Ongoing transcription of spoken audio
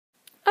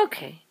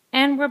Okay,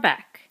 and we're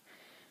back.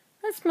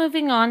 Let's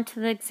moving on to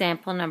the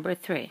example number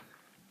 3.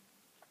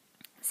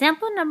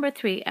 Example number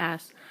 3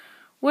 asks,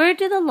 where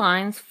do the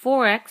lines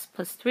 4x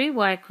plus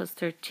 3y equals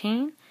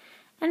 13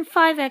 and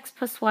 5x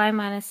plus y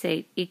minus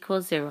 8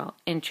 equals 0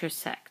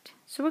 intersect?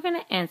 So we're going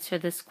to answer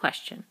this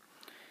question.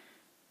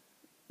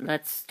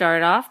 Let's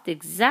start off the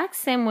exact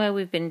same way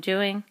we've been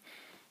doing,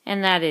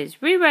 and that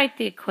is rewrite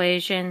the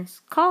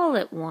equations, call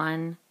it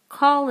 1,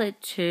 call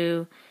it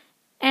 2,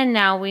 and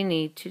now we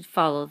need to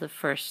follow the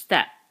first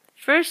step.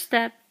 First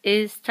step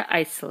is to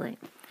isolate.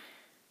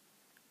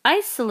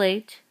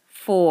 Isolate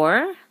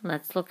for,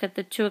 let's look at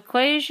the two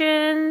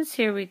equations.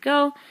 Here we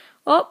go.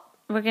 Oh,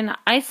 we're going to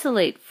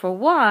isolate for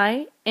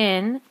y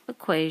in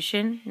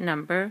equation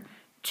number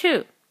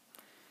 2.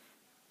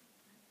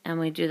 And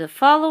we do the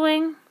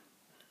following.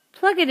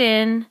 Plug it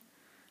in.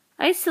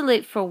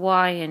 Isolate for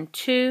y in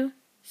 2.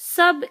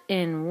 Sub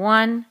in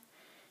 1.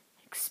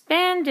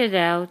 Expand it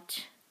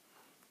out.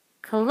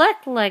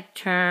 Collect like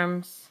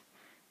terms.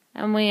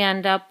 And we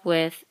end up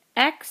with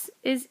x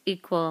is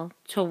equal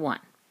to 1.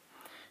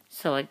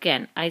 So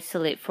again,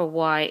 isolate for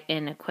y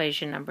in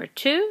equation number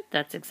 2.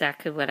 That's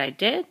exactly what I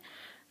did.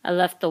 I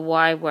left the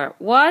y where it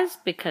was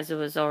because it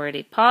was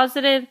already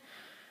positive.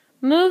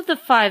 Move the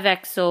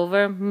 5x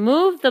over.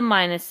 Move the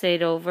minus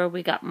 8 over.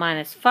 We got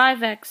minus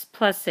 5x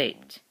plus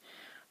 8.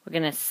 We're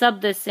going to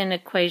sub this in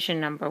equation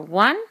number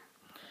 1.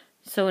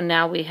 So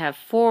now we have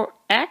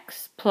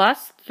 4x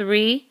plus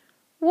 3y.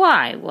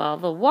 Well,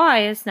 the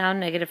y is now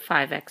negative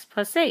 5x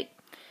plus 8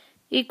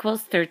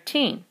 equals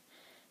 13.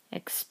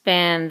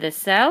 Expand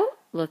this out,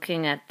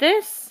 looking at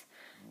this,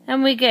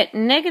 and we get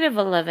negative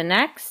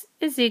 11x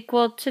is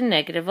equal to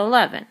negative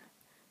 11.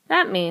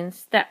 That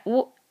means that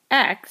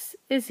x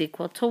is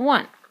equal to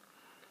 1.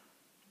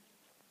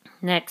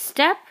 Next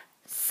step,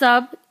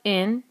 sub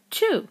in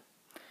 2.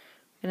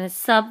 We're going to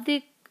sub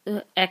the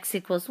x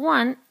equals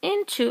 1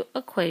 into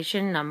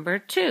equation number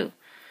 2.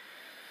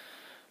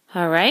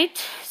 All right,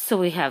 so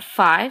we have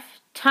 5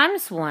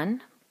 times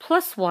 1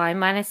 plus y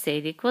minus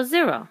 8 equals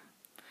 0.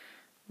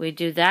 We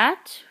do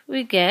that,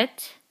 we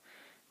get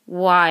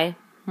y,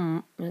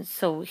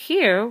 so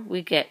here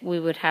we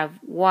would have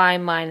y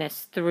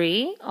minus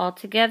 3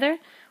 altogether.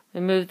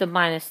 We move the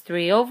minus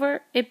 3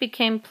 over, it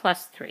became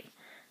plus 3.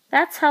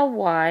 That's how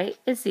y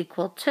is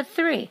equal to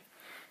 3.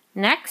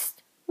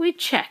 Next, we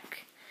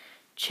check.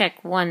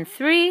 Check 1,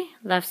 3,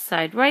 left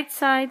side, right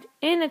side,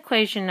 in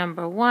equation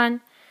number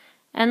 1.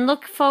 And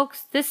look,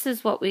 folks, this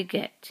is what we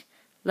get.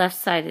 Left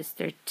side is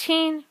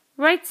 13,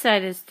 right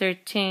side is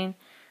 13.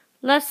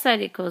 Left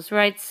side equals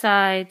right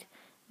side.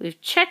 We've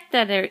checked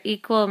that they're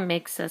equal,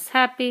 makes us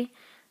happy.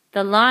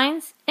 The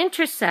lines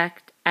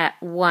intersect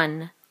at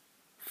 1,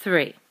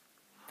 3.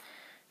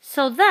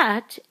 So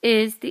that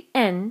is the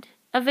end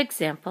of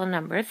example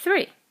number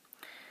 3.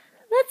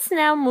 Let's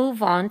now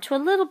move on to a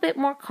little bit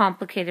more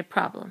complicated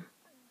problem.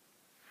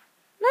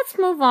 Let's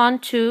move on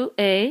to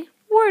a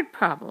word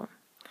problem.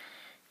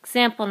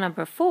 Example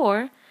number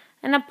 4,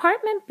 an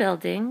apartment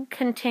building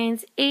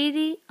contains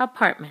 80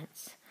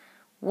 apartments.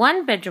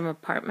 One-bedroom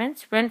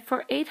apartments rent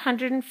for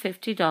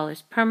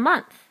 $850 per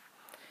month.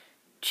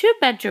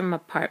 Two-bedroom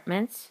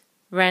apartments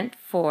rent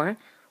for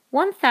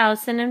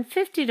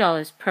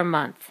 $1,050 per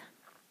month.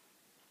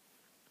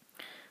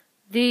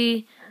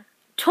 The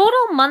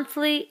total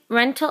monthly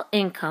rental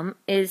income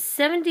is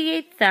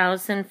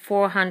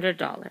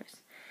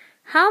 $78,400.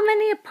 How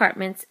many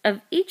apartments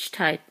of each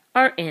type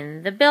are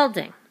in the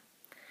building?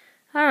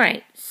 All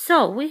right,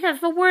 so we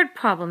have a word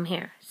problem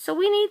here. So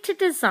we need to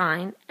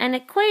design and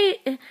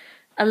equate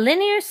a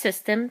linear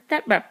system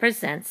that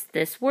represents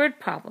this word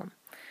problem.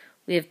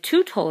 We have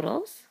two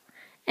totals,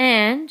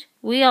 and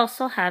we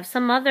also have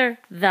some other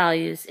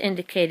values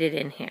indicated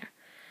in here.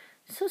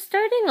 So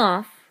starting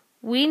off,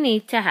 we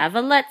need to have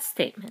a let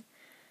statement.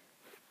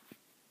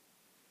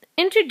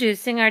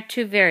 Introducing our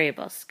two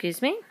variables,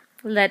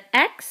 let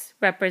x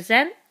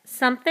represent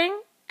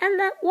something and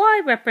let y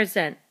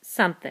represent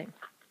something.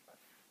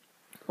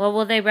 What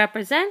will they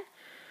represent?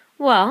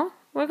 Well,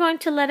 we're going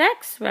to let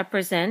x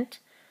represent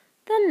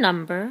the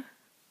number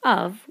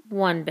of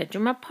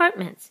one-bedroom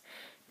apartments,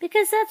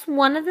 because that's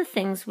one of the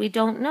things we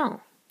don't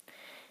know.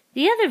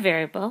 The other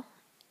variable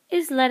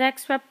is let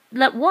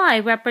y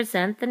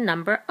represent the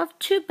number of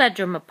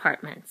two-bedroom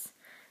apartments.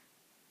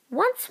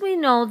 Once we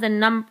know the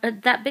number,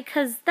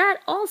 because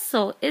that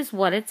also is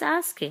what it's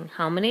asking,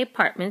 how many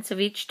apartments of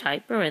each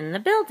type are in the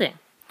building.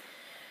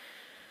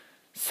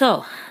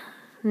 So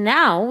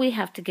now we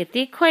have to get the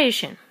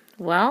equation.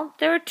 Well,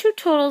 there are two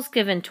totals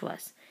given to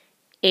us,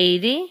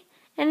 80,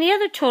 and the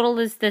other total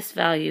is this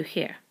value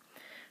here.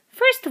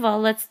 First of all,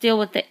 let's deal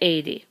with the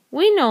 80.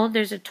 We know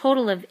there's a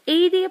total of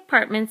 80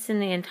 apartments in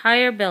the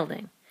entire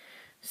building.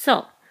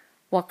 So,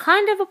 what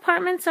kind of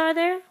apartments are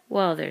there?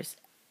 Well, there's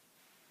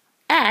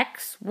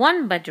X,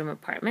 one-bedroom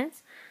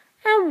apartments,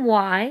 and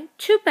Y,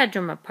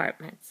 two-bedroom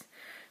apartments.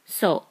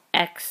 So,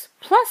 X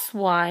plus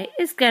Y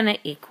is going to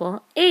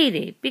equal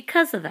 80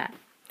 because of that.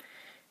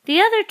 The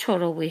other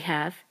total we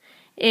have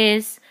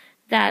is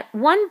that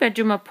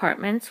one-bedroom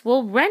apartments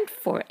will rent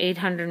for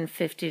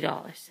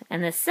 $850,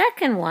 and the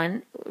second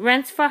one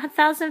rents for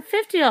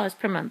 $1,050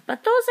 per month.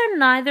 But those are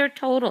neither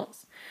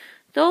totals.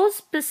 Those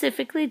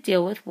specifically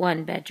deal with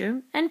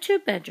one-bedroom and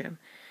two-bedroom.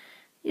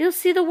 You'll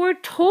see the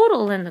word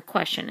total in the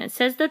question. It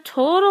says the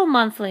total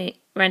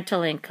monthly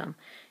rental income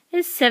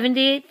is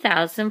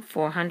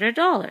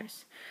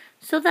 $78,400.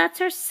 So that's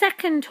our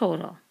second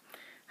total.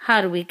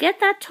 How do we get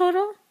that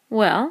total?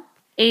 Well,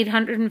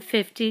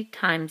 850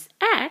 times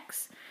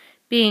X,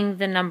 being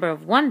the number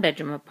of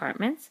one-bedroom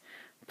apartments,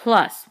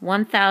 plus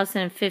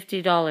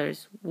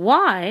 $1,050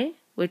 Y,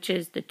 which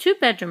is the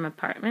two-bedroom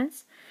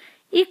apartments,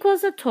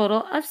 equals a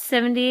total of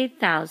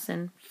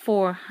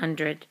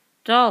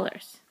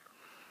 $78,400.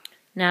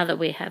 Now that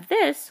we have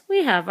this,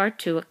 we have our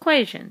two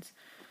equations.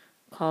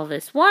 Call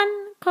this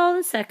 1, call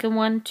the second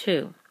one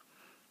 2.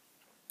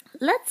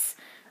 Let's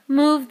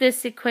move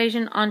this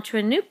equation onto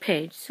a new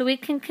page so we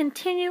can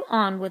continue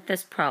on with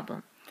this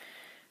problem.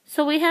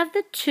 So we have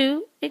the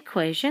two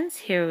equations.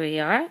 Here we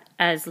are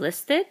as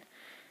listed.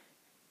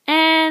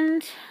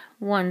 And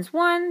one's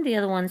 1, the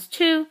other one's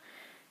 2.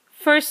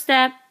 First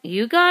step,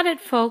 you got it,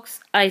 folks,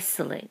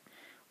 isolate.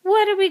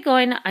 What are we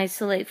going to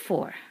isolate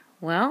for?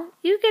 Well,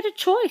 you get a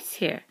choice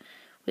here.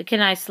 We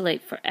can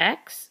isolate for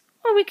X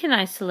or we can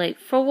isolate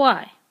for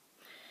Y.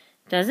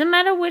 Doesn't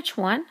matter which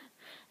one.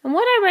 And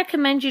what I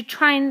recommend you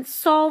try and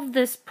solve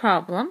this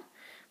problem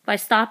by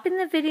stopping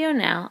the video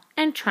now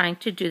and trying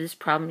to do this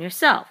problem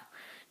yourself.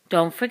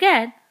 Don't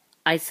forget,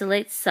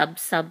 isolate sub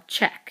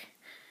check.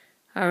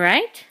 All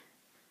right?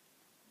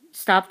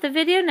 Stop the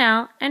video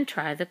now and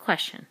try the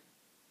question.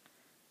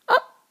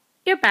 Oh,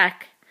 you're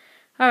back.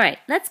 All right,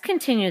 let's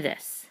continue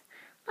this.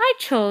 I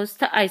chose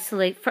to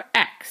isolate for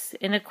X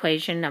in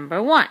equation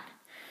number 1.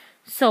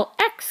 So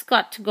X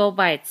got to go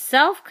by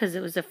itself because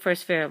it was the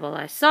first variable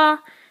I saw,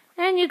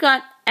 and you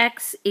got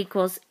X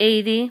equals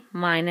 80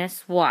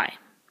 minus Y.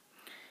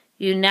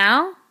 You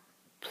now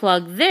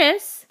plug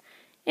this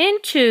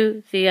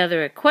into the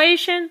other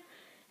equation,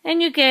 and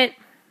you get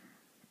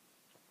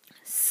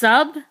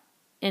sub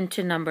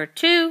into number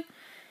 2,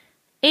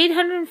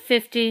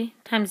 850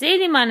 times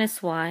 80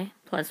 minus Y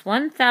plus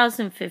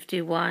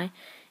 1,050Y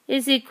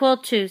is equal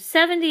to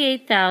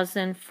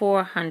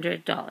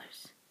 $78,400.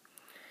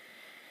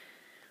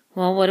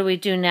 Well, what do we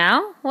do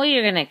now? Well,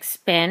 you're going to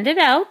expand it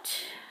out,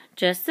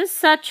 just as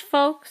such,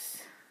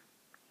 folks.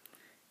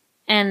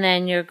 And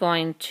then you're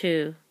going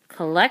to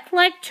collect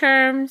like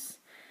terms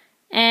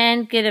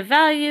and get a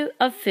value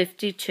of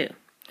 52.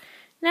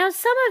 Now,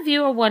 some of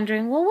you are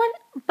wondering, well,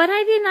 but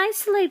I didn't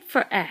isolate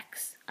for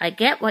X. I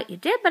get what you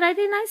did, but I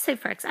didn't isolate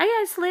for X.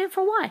 I isolated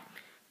for Y.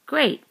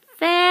 Great.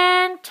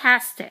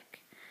 Fantastic.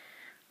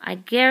 I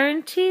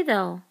guarantee,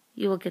 though,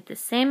 you will get the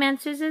same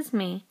answers as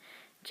me.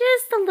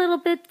 Just a little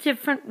bit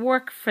different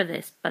work for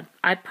this, but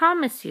I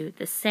promise you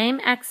the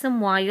same X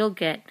and Y you'll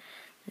get.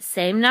 The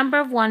same number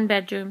of one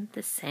bedroom,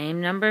 the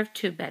same number of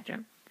two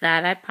bedroom.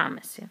 That I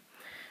promise you.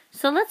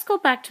 So let's go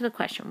back to the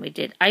question. We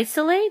did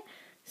isolate,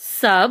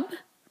 sub,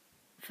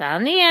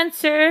 found the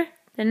answer.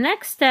 The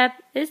next step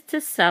is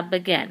to sub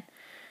again.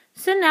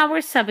 So now we're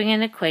subbing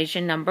in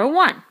equation number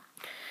 1.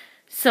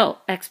 So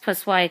X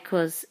plus Y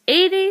equals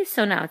 80.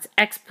 So now it's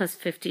X plus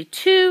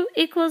 52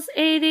 equals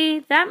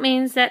 80. That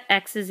means that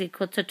X is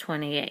equal to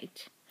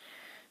 28.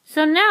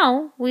 So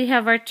now we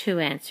have our two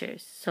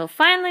answers. So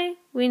finally,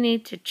 we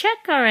need to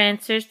check our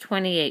answers,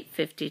 28,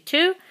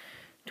 52,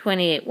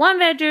 28 one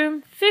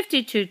bedroom,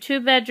 52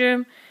 two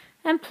bedroom,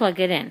 and plug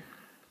it in.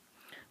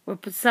 We're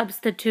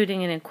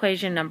substituting in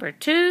equation number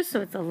 2,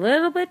 so it's a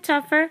little bit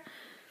tougher.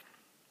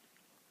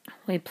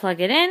 We plug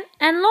it in,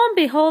 and lo and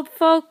behold,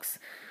 folks,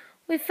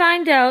 we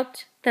find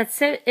out that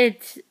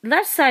it's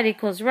left side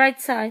equals right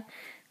side.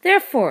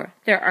 Therefore,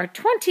 there are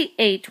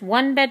 28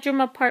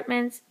 one-bedroom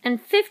apartments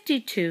and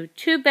 52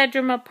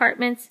 two-bedroom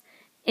apartments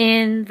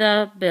in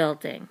the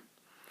building.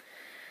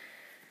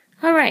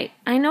 All right,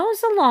 I know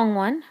it's a long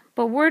one,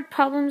 but word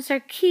problems are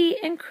key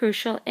and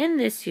crucial in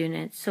this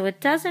unit, so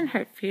it doesn't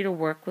hurt for you to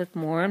work with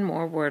more and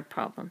more word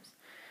problems.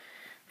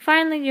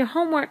 Finally, your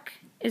homework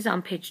is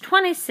on page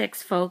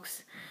 26,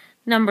 folks.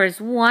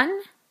 Numbers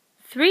 1,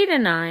 3 to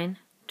 9,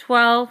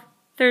 12,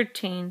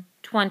 13,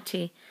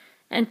 20,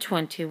 and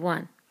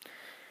 21.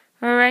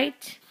 All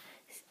right.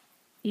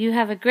 You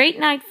have a great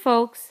night,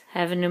 folks.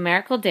 Have a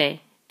numerical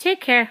day.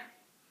 Take care.